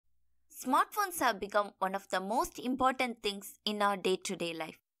Smartphones have become one of the most important things in our day-to-day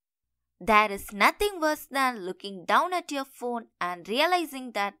life. There is nothing worse than looking down at your phone and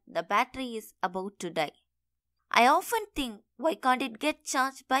realizing that the battery is about to die. I often think, why can't it get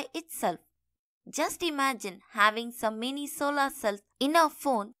charged by itself? Just imagine having some mini solar cells in our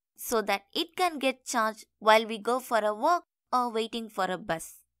phone so that it can get charged while we go for a walk or waiting for a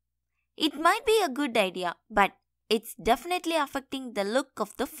bus. It might be a good idea, but it's definitely affecting the look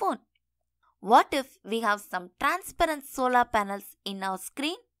of the phone. What if we have some transparent solar panels in our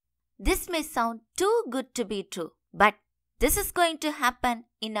screen? This may sound too good to be true, but this is going to happen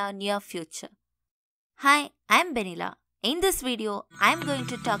in our near future. Hi, I'm Benila. In this video, I'm going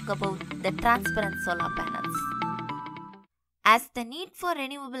to talk about the transparent solar panels. As the need for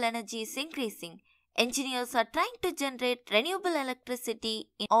renewable energy is increasing, engineers are trying to generate renewable electricity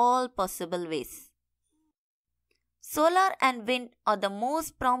in all possible ways. Solar and wind are the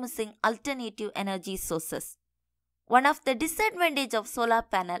most promising alternative energy sources. One of the disadvantages of solar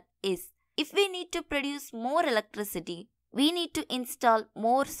panel is if we need to produce more electricity, we need to install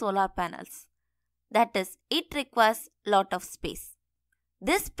more solar panels. That is, it requires a lot of space.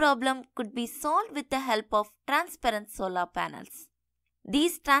 This problem could be solved with the help of transparent solar panels.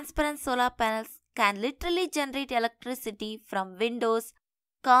 These transparent solar panels can literally generate electricity from windows,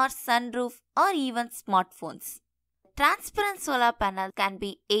 cars, sunroof, or even smartphones. Transparent solar panels can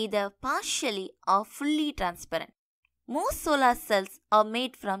be either partially or fully transparent. Most solar cells are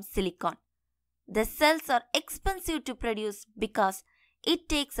made from silicon. The cells are expensive to produce because it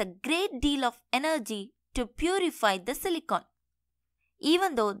takes a great deal of energy to purify the silicon.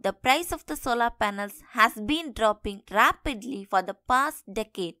 Even though the price of the solar panels has been dropping rapidly for the past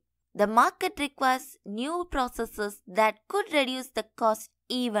decade, the market requires new processes that could reduce the cost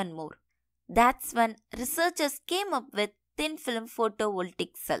even more. That's when researchers came up with thin film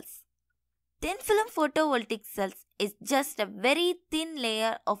photovoltaic cells. Thin film photovoltaic cells is just a very thin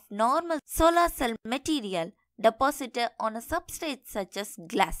layer of normal solar cell material deposited on a substrate such as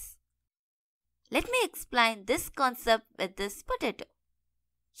glass. Let me explain this concept with this potato.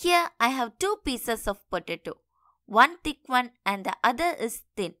 Here I have two pieces of potato, one thick one and the other is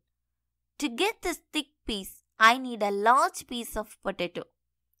thin. To get this thick piece, I need a large piece of potato,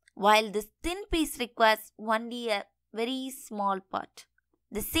 while this thin piece requires only a very small part.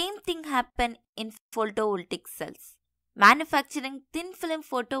 The same thing happens in photovoltaic cells. Manufacturing thin film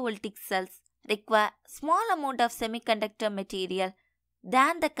photovoltaic cells require small amount of semiconductor material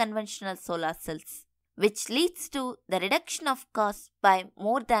than the conventional solar cells, which leads to the reduction of cost by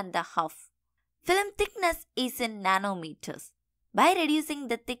more than the half. Film thickness is in nanometers. By reducing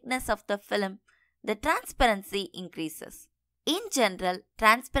the thickness of the film, the transparency increases. In general,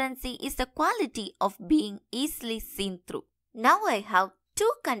 transparency is the quality of being easily seen through. Now I have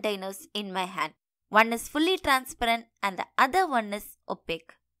two containers in my hand. One is fully transparent and the other one is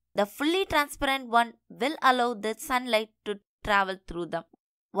opaque. The fully transparent one will allow the sunlight to travel through them,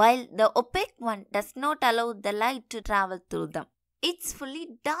 while the opaque one does not allow the light to travel through them. It's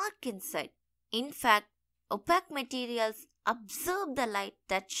fully dark inside. In fact, opaque materials absorb the light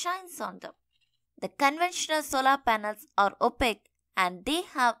that shines on them. The conventional solar panels are opaque and they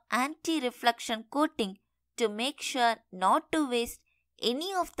have anti-reflection coating to make sure not to waste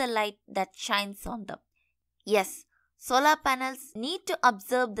any of the light that shines on them. Yes, solar panels need to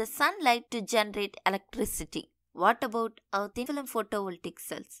absorb the sunlight to generate electricity. What about our thin film photovoltaic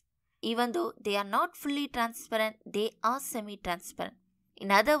cells? Even though they are not fully transparent, they are semi-transparent. In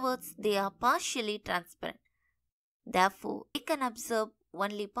other words, they are partially transparent. Therefore, they can absorb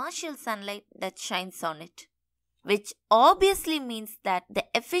only partial sunlight that shines on it, which obviously means that the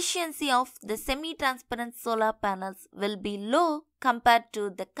efficiency of the semi-transparent solar panels will be low compared to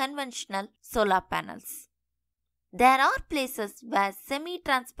the conventional solar panels. There are places where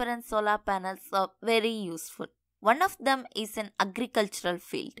semi-transparent solar panels are very useful. One of them is in agricultural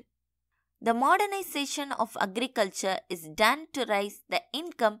field. The modernization of agriculture is done to raise the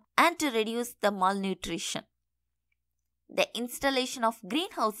income and to reduce the malnutrition. The installation of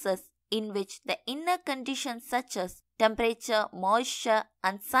greenhouses in which the inner conditions such as temperature, moisture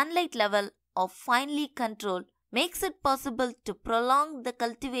and sunlight level are finely controlled makes it possible to prolong the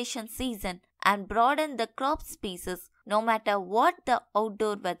cultivation season and broaden the crop species no matter what the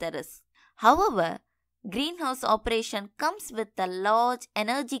outdoor weather is. However, greenhouse operation comes with a large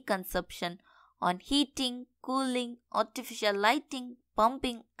energy consumption on heating, cooling, artificial lighting,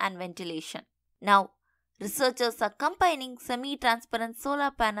 pumping and ventilation. Now, researchers are combining semi-transparent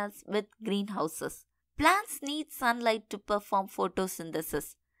solar panels with greenhouses. Plants need sunlight to perform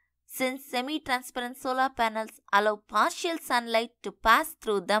photosynthesis. Since semi-transparent solar panels allow partial sunlight to pass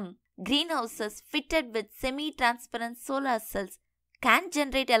through them, greenhouses fitted with semi-transparent solar cells can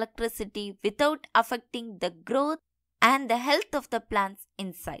generate electricity without affecting the growth and the health of the plants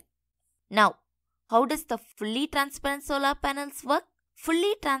inside. Now, how does the fully transparent solar panels work?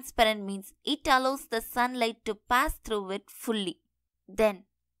 Fully transparent means it allows the sunlight to pass through it fully. Then,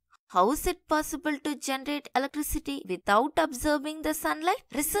 how is it possible to generate electricity without absorbing the sunlight?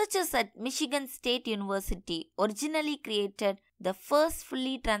 Researchers at Michigan State University originally created the first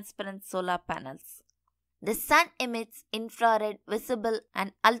fully transparent solar panels. The sun emits infrared, visible,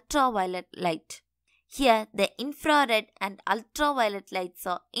 and ultraviolet light. Here, the infrared and ultraviolet lights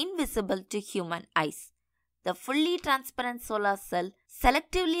are invisible to human eyes. The fully transparent solar cell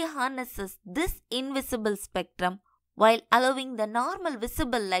selectively harnesses this invisible spectrum while allowing the normal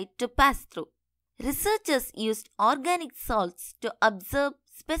visible light to pass through. Researchers used organic salts to absorb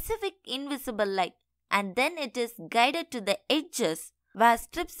specific invisible light, and then it is guided to the edges where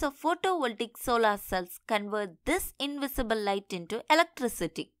strips of photovoltaic solar cells convert this invisible light into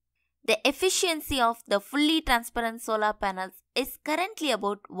electricity. The efficiency of the fully transparent solar panels is currently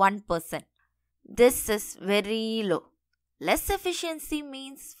about 1%. This is very low. Less efficiency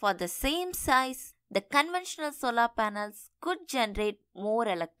means for the same size, the conventional solar panels could generate more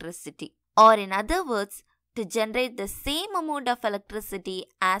electricity. Or in other words, to generate the same amount of electricity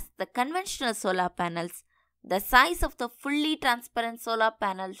as the conventional solar panels, the size of the fully transparent solar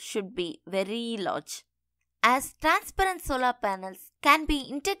panel should be very large. As transparent solar panels can be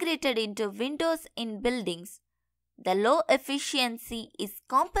integrated into windows in buildings, the low efficiency is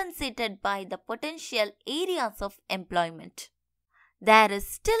compensated by the potential areas of employment. There is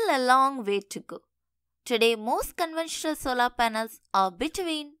still a long way to go. Today, most conventional solar panels are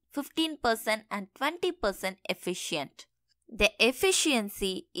between 15% and 20% efficient. The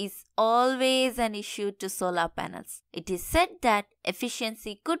efficiency is always an issue to solar panels. It is said that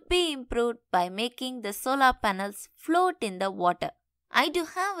efficiency could be improved by making the solar panels float in the water. I do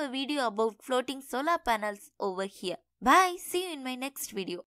have a video about floating solar panels over here. Bye, see you in my next video.